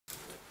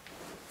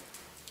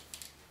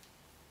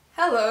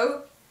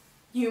Hello,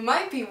 you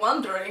might be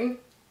wondering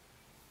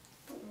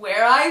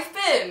where I've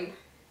been.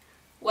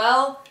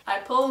 Well, I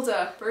pulled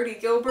a Bertie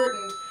Gilbert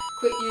and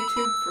quit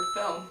YouTube for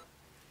film.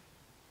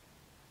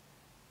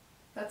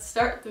 Let's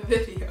start the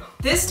video.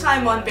 This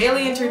time on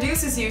Bailey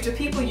introduces you to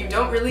people you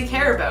don't really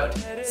care about.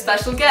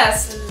 Special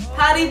guest,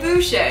 Patty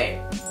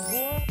Boucher.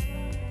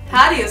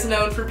 Patty is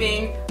known for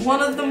being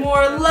one of the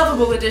more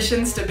lovable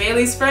additions to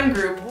Bailey's friend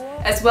group,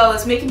 as well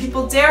as making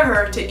people dare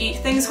her to eat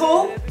things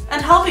whole,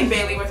 and helping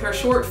Bailey with her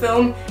short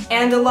film,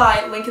 And a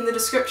Lie, link in the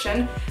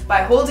description,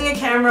 by holding a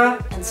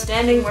camera and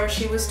standing where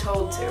she was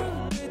told to.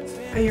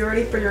 Are you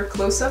ready for your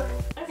close-up?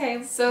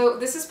 Okay. So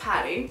this is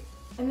Patty.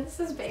 And this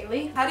is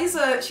Bailey.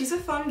 She's a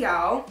fun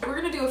gal. We're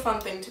gonna do a fun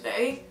thing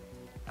today.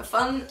 A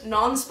fun,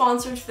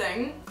 non-sponsored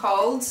thing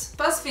called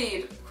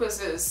Buzzfeed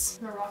quizzes.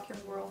 I'm gonna rock your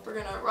world.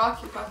 We're gonna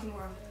rock your fucking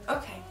world.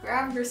 Okay,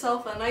 grab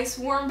yourself a nice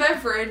warm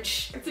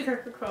beverage. It's a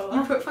Coca-Cola.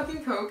 You put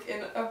fucking Coke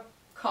in a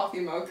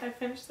coffee mug. I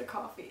finished the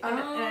coffee and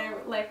I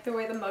like the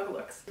way the mug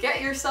looks.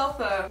 Get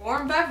yourself a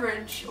warm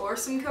beverage or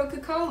some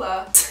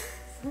Coca-Cola.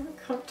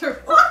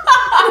 Comfortable.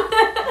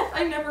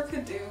 I never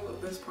could do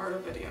this part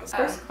of videos.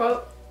 First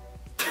quote.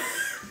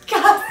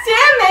 God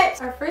damn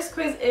it! Our first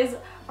quiz is,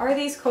 are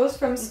these quotes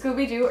from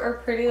Scooby-Doo or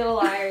Pretty Little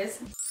Liars?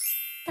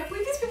 I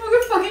believe these people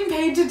get fucking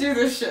paid to do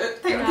this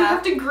shit. They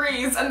have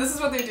degrees and this is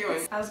what they're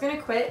doing. I was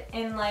gonna quit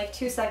in like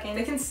 2 seconds.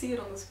 They can see it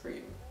on the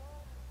screen.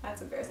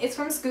 That's embarrassing. It's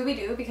from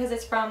Scooby-Doo because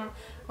it's from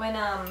when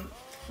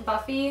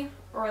Buffy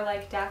or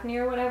like Daphne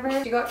or whatever,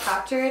 she got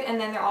captured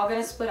and then they're all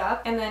gonna split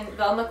up and then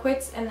Velma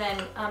quits and then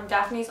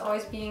Daphne's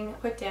always being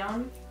put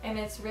down and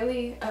it's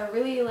really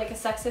like a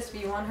sexist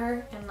view on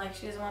her and like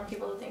she doesn't want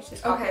people to think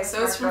she's okay,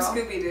 so it's from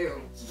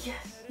Scooby-Doo. Yes.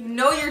 You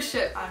know your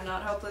shit. I'm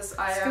not helpless.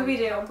 I am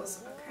Scooby-Doo.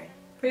 helpless. Okay.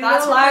 Pretty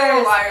That's Little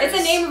Liars. Liars. It's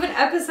the name of an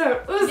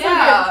episode. Ooh,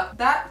 yeah, so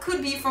that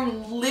could be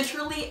from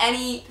literally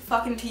any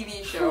fucking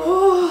TV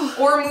show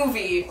or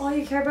movie. All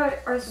you care about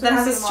are that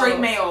has a straight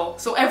male.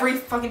 So every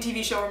fucking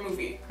TV show or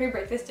movie. Can we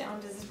break this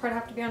down? Does this part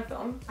have to be on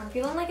film? I'm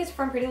feeling like it's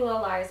from Pretty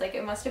Little Liars. Like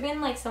it must have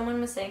been like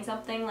someone was saying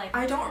something like.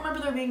 I don't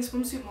remember there being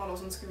swimsuit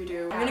models in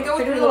Scooby-Doo. Yeah, I'm gonna go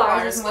with Pretty Little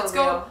Liars. Let's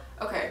go.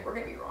 Okay, we're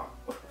gonna be wrong.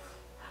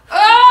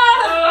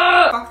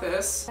 Fuck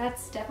this.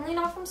 That's definitely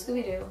not from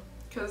Scooby-Doo.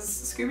 Because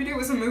Scooby-Doo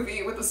was a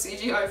movie with a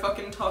CGI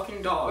fucking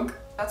talking dog.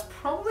 That's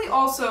probably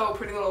also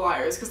Pretty Little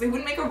Liars, because they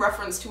wouldn't make a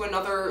reference to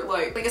another,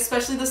 like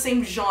especially the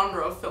same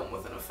genre of film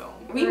within a film.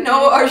 We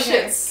know our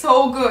shit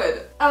so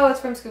good. Oh, it's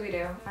from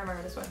Scooby-Doo. I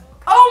remember this one.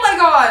 Oh my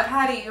god,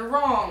 Patty, you're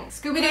wrong.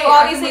 Scooby-Doo,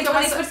 obviously, it's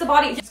when he switched the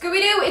body.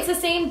 Scooby-Doo, it's the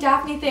same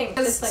Daphne thing.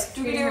 Because like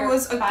Scooby-Doo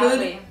was a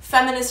good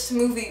feminist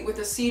movie with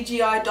a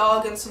CGI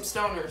dog and some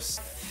stoners.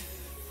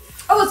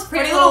 Oh, it's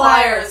Pretty Little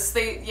Liars.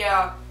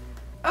 Yeah.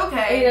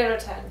 Okay. 8 out of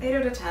 10. 8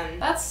 out of 10.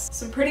 That's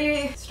some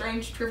pretty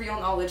strange trivial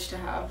knowledge to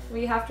have.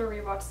 We have to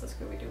rewatch the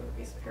Scooby-Doo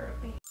movies,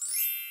 apparently.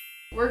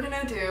 We're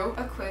gonna do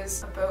a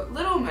quiz about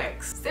Little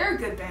Mix. They're a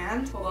good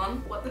band. Hold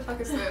on, what the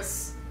fuck is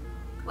this?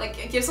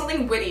 Like, give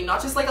something witty,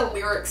 not just like a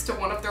lyrics to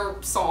one of their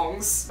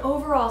songs.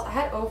 Overalls. I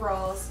had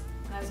overalls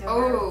when I was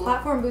younger. Oh.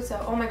 Platform boots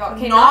though. Oh my god.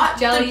 Okay, not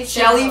jelly the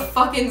jelly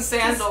fucking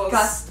sandals.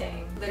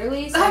 Disgusting.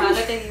 Literally, so mad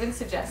that they even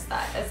suggest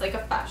that as like a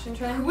fashion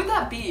trend. Who would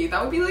that be?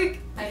 That would be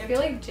like... I feel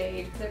like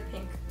Jade, because they're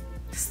pink.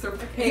 They're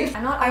pink.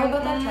 I'm not all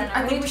about that trend.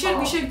 I think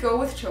we should go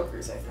with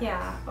chokers, I think.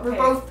 Yeah. Okay. We're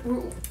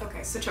both...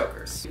 Okay, so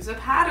chokers. Use a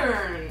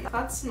pattern.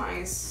 That's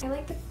nice. I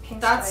like the pink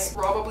That's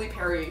stripe. probably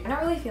Perry. I'm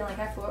not really feeling like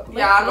I feel like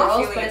yeah, I'm not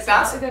florals, feeling it. It's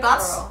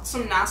That's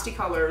some nasty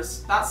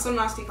colors. That's some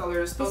nasty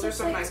colors. Those are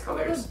some like, nice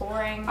colors. It's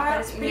boring,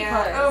 but it's pretty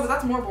yeah. colors. Oh, but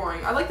that's more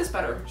boring. I like this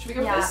better. Should we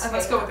go with this? Okay,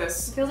 Let's go with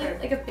this. It feels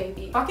like a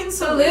baby. Fucking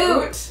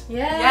salute.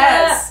 Yeah.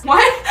 Yes.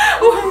 What?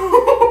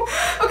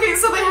 Okay,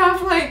 so they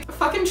have like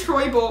fucking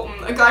Troy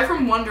Bolton, a guy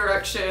from One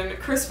Direction,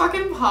 Chris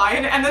fucking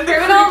Pine, and then the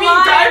creepy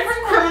guy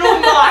from Criminal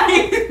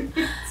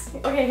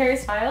Minds. Okay, Harry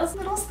Styles.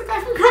 But also the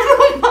guy from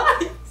Criminal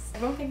Minds. I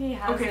don't think he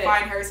has it. Okay,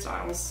 fine, Harry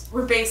Styles.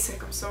 We're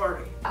basic, I'm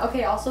sorry.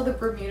 Okay, also the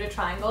Bermuda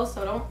Triangle,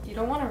 so you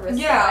don't want to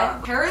risk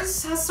that.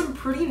 Paris has some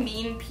pretty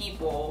mean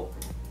people.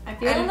 I'm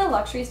feeling the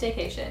luxury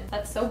staycation.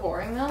 That's so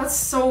boring though. That's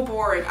so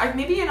boring.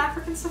 Maybe an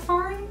African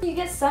safari? You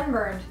get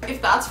sunburned.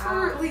 If that's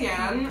for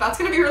Leanne, that's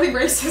gonna be really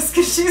racist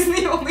because she's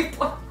the only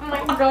black. Oh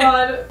my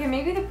god. Okay,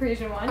 maybe the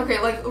Parisian one. Okay,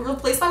 like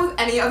replace that with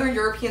any other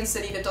European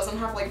city that doesn't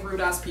have like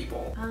rude ass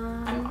people.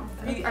 I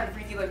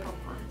really like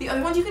popcorn. The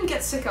other ones you can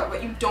get sick of,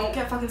 but you don't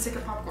get fucking sick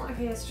of popcorn.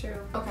 Okay, that's true.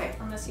 Okay.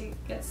 Unless you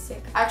get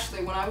sick.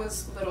 Actually, when I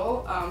was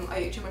little, I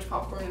ate too much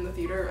popcorn in the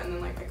theater and then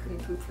like I couldn't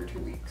poop for 2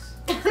 weeks.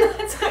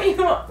 That's what you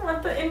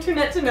want the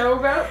internet to know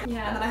about?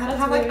 Yeah. And then I had to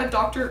have like a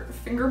doctor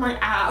finger my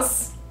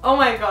ass. Oh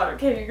my god,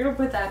 okay, you're gonna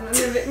put that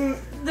in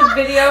the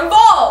video.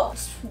 Fall!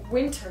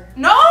 Winter.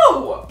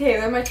 No! Okay,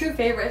 they're my 2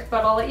 favorites,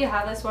 but I'll let you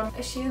have this one.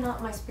 She's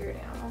not my spirit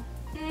animal.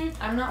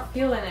 I'm not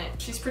feeling it.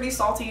 She's pretty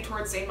salty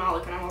towards Zayn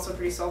Malik, and I'm also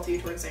pretty salty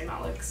towards Zayn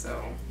Malik,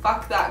 so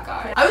fuck that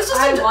guy. I was just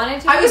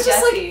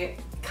like,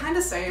 kind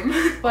of same.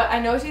 But I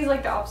know she's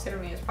like the opposite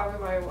of me. It's probably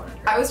why I wanted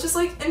her. I was just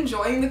like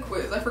enjoying the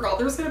quiz. I forgot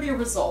there was gonna be a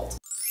result.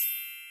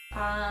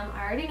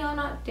 I already know I'm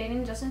not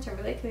dating Justin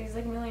Timberlake because he's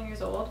like a million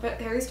years old. But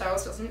Harry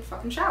Styles doesn't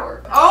fucking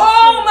shower.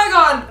 Oh my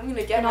god! I'm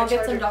gonna get and my I'll get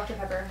charger. some Dr.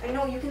 Pepper. I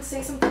know, you can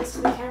say some things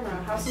to the camera.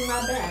 Have some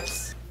mad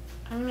bands.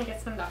 I'm gonna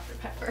get some Dr.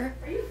 Pepper.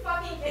 Are you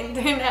fucking kidding me?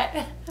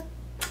 Internet.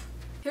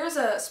 Here's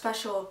a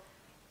special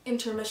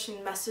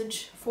intermission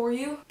message for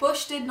you.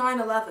 Bush did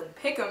 9/11.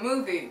 Pick a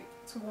movie.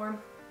 It's warm.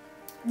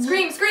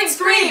 Scream, scream,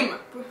 Scream!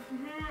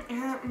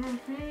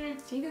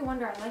 Stevie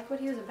Wonder, I like what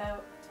he was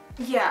about.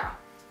 Yeah.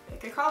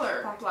 Pick a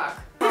color. Black.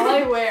 All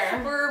I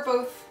wear. We're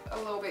both a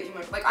little bit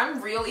emo. Like,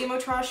 I'm real emo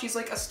trash, she's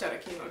like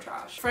aesthetic emo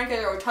trash. Frank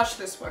Aguero touched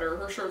this sweater,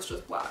 her shirt's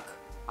just black.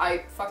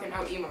 I fucking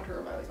out-emoed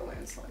her by like a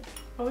landslide.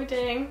 Oh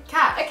dang.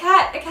 Cat! A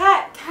cat! A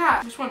cat!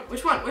 Cat! Which one?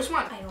 Which one? Which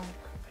one? I don't.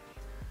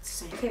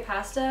 Same. Okay,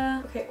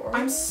 pasta. Okay, Oreos.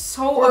 I'm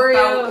so Oreos.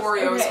 about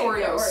Oreos. Okay,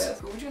 Oreos. Oreos.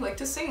 Who would you like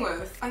to sing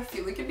with? I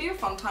feel like it'd be a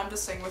fun time to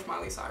sing with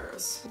Miley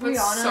Cyrus. But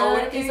Rihanna so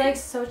is like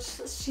so,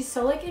 she's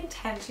so like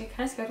intense. She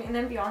kind of scares me. And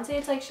then Beyonce,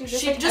 it's like she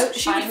she would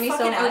fucking me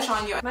so much.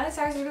 outshine you. Miley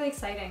Cyrus is really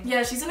exciting.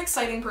 Yeah, she's an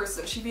exciting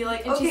person. She'd be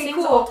like, And she okay, sings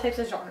cool. all types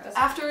of genres.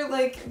 After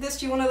like this,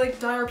 do you want to like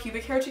dye our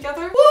pubic hair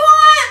together? What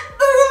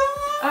the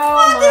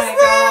Oh fuck my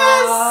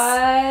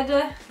god.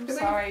 I'm Really?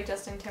 sorry,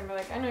 Justin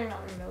Timberlake. I know you're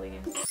not a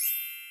million.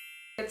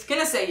 It's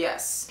gonna say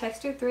yes.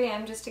 Text her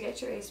 3M just to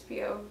get your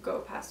HBO Go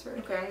password.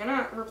 Okay, I'm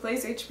gonna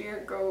replace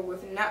HBO Go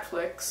with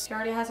Netflix. She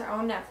already has her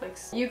own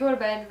Netflix. You go to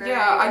bed very Yeah,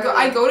 I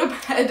early. go to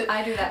bed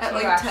I do that at too,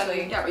 like actually.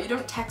 10. Yeah, but you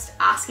don't text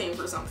asking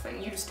for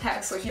something. You just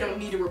text, like you don't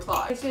need to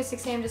reply. Text you at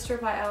 6 a.m. just to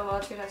reply LOL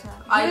to your text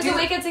message. I You do-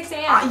 awake at 6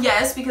 a.m.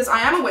 Yes, because I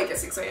am awake at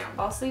 6 a.m.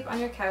 Fall asleep on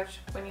your couch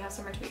when you have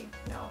summer tea.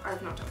 No. I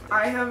have not done that.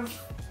 I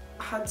have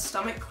had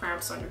stomach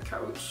cramps on your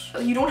couch.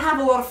 You don't have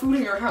a lot of food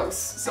in your house,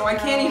 so I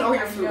can't eat all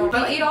your food. But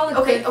But eat all the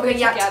okay, good okay, food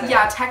yeah, together.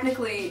 yeah,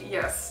 technically,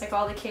 yes. Like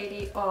all the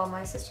KD. Oh,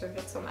 my sister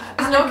gets so mad.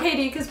 There's no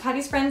KD because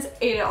Patty's friends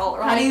ate it all.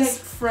 Or Patty's like,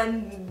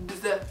 friend,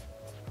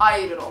 I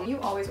ate it all. you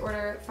always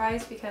order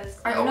fries because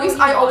I you know always you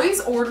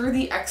want. order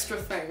the extra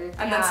thing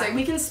and then Yeah. say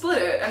we can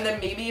split it, and then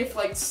maybe if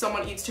like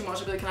someone eats too much,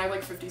 I'll be like, can I have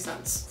like 50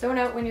 cents? Zone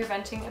out when you're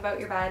venting about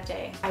your bad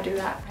day. I do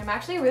that. I'm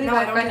actually a really No, I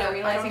bad don't friend do now, that. I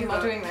don't realizing do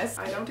while that. doing this.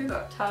 I don't do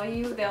that. Tell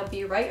you they'll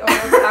be right over.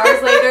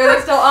 Hours later,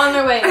 they're still on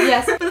their way.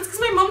 Yes. But it's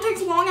because my mom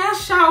takes long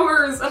ass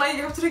showers and I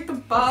have to take the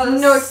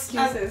bus. No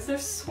excuses. And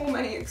there's so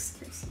many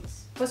excuses.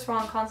 What's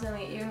wrong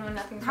constantly, even when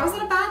nothing's How's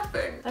wrong? that a bad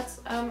thing? That's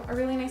a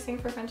really nice thing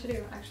for a friend to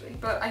do, actually.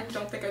 But I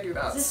don't think I do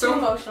that. This is So too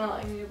emotional.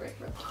 I need a break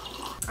from it.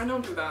 I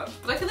don't do that.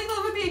 But I feel like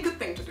that would be a good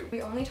thing to do.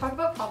 We only talk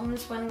about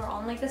problems when we're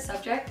on like the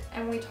subject,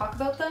 and we talk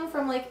about them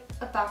from like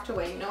a fact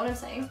away. You know what I'm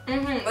saying?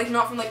 Mm-hmm. Like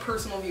not from like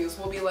personal views.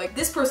 We'll be like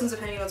this person's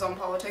opinion is on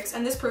politics,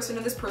 and this person,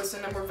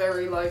 and we're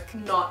very like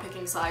not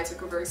picking sides.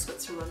 Like we're very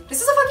Switzerland.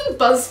 This is a fucking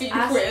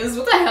BuzzFeed quiz.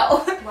 What the hell?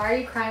 Why are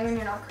you crying when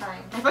you're not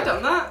crying? Have I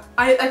done that?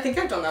 I think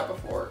I've done that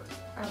before.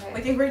 Okay.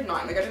 Like in grade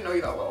 9. Like I didn't know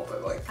you that well,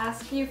 but like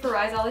Ask you for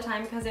rides all the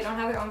time because they don't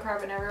have their own car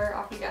but never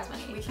offer you gas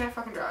money. we can't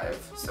fucking drive.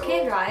 So You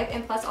can't drive,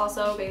 and plus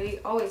also Bailey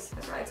always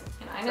has rides,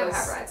 and I never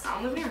have rides. I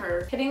don't live near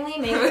her. Kiddingly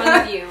make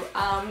fun of you.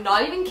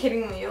 Not even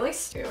kiddingly, you're like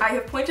stupid. I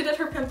have pointed at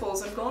her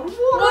pimples and gone,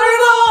 what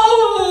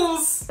are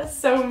those? That's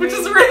so mean. Which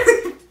is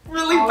really,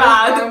 really Always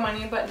bad. borrow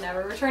money but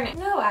never return it.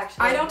 No,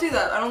 actually. I don't do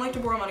that. I don't like to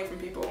borrow money from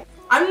people.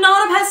 I'm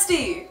not a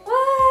pestie!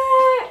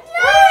 What?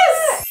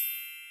 Yes!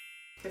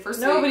 Okay,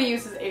 firstly, Nobody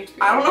uses HBO.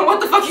 I don't know what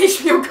the fuck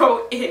HBO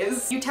Go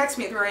is. You text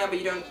me at 3 a.m. but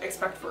you don't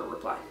expect for a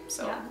reply,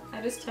 so. Yeah,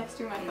 I just text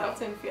you my thoughts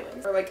and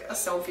feelings. Or like a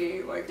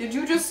selfie, like, did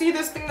you just see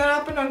this thing that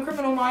happened on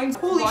Criminal Minds?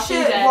 Holy Walking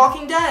shit, Dead.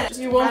 Walking Dead! Just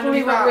You won't random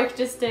believe what crap. Rick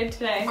just did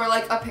today. Or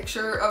like a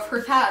picture of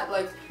her cat,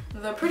 like,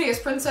 the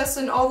prettiest princess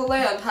in all the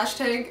land,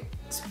 hashtag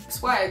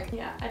swag.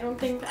 Yeah, I don't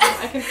think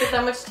I can fit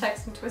that much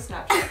text into a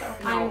Snapchat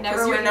though. No, I'm never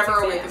because you're awake never at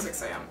 6 awake a.m. at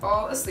 6 a.m.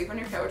 Fall asleep on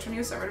your couch when you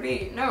have somewhere to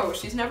be. No,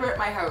 she's never at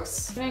my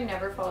house. I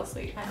never fall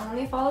asleep. I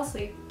only fall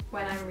asleep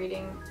when I'm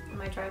reading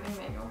my driving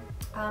manual.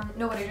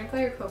 No, but I drink all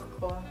your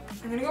Coca-Cola.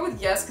 I'm gonna go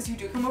with yes, because you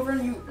do come over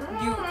and you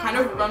kind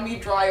of run me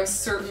dry of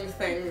certain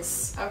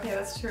things. Okay,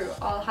 that's true.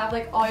 I'll have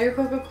like all your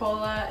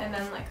Coca-Cola and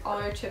then like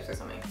all your chips or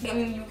something. I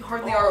mean, you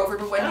hardly are over,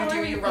 but when you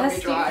do, you run me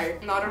Yes, dry.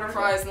 Not order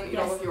fries and then eat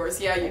all Yes. of yours.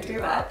 Yeah, you do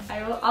that.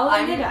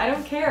 I'll admit it. I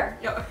don't care.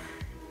 Yeah.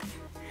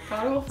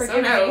 God will forgive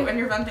So no, me. when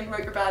you're venting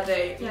about your bad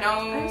day, Yeah, no.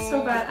 I'm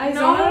so bad. I no.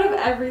 zone out of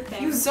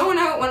everything. You zone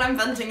out when I'm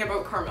venting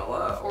about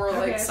Carmilla or Okay,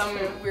 like that's some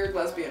true. weird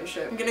lesbian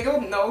shit. I'm gonna go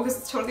with no because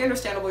it's totally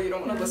understandable you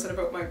don't want to Mhm. listen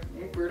about my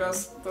weird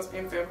ass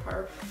lesbian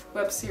vampire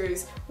web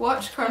series.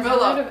 Watch zoned out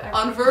Carmilla of everything.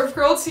 on Verve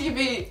Girl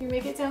TV. You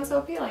make it sound so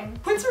appealing.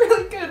 It's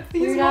really good.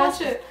 Please Weird watch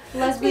ass it.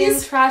 Lesbian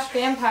Please. trash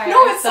vampire.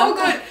 No, it's so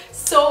Something- good.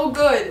 So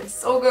good.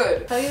 So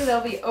good. Tell you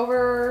they'll be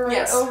over.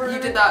 Yes, over. you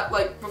did that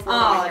like before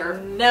coming Oh, here.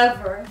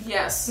 never.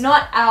 Yes.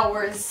 Not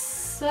hours.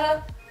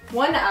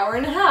 1 hour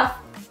and a half.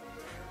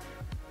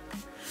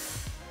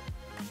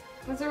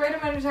 What's the right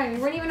amount of time?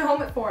 You weren't even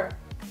home at 4.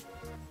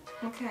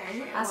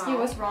 Okay. Ask well. you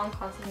what's wrong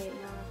constantly.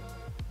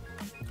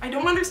 No. I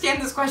don't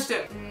understand this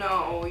question.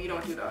 No, you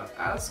don't do that.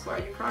 Ask why are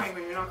you crying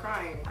when you're not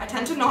crying. I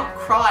tend to not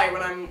cry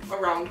when I'm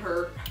around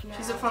her. Yeah.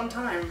 She's a fun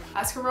time.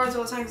 Ask her rides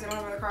all the time because they don't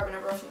have another car but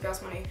never offer you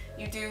gas money.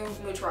 You do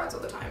mooch rides all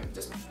the time.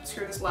 Just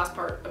screw this last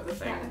part of the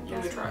thing. Yeah,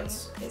 you mooch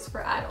rides. It's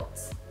for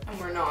adults. And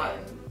we're not.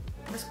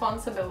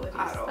 Responsibilities.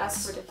 Adults.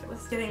 That's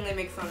ridiculous. Kidding, they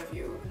make fun of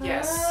you.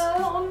 Yes.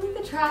 Only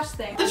the trash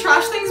thing. The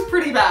trash thing's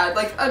pretty bad.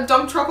 Like a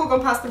dump truck will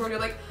go past the road. You're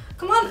like,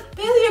 come on,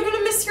 Bailey, you're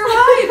gonna miss your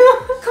ride.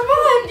 Come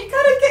on, you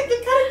gotta get.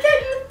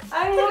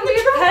 I don't want to be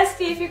a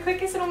pesty. If you're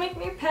quickest, it'll make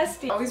me a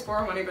pesty. Always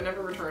borrow money, but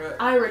never return it.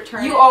 I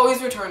return it. You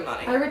always return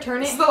money. I return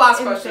it. This is the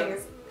last question.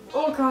 Things.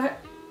 Oh god.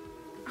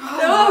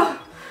 No.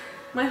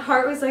 My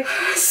heart was like.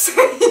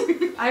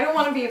 I don't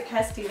want to be a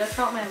pesty. That's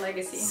not my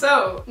legacy.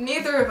 So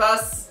neither of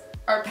us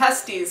are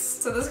pesties.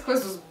 So this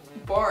quiz was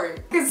boring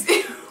because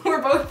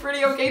we're both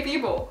pretty okay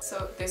people.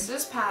 So this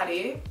is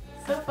Patty.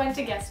 So fun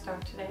to guest star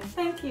today.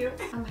 Thank you.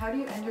 How do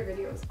you end your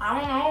videos? I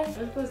don't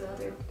know. What does Glozell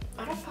do?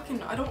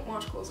 I don't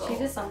watch Glozell. She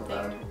does something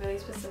really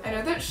specific. I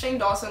know that Shane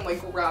Dawson like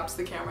grabs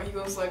the camera. He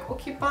goes like,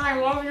 okay bye, I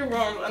love you,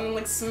 bro, and then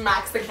like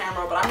smacks the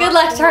camera, but I'm Good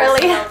luck,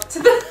 Charlie.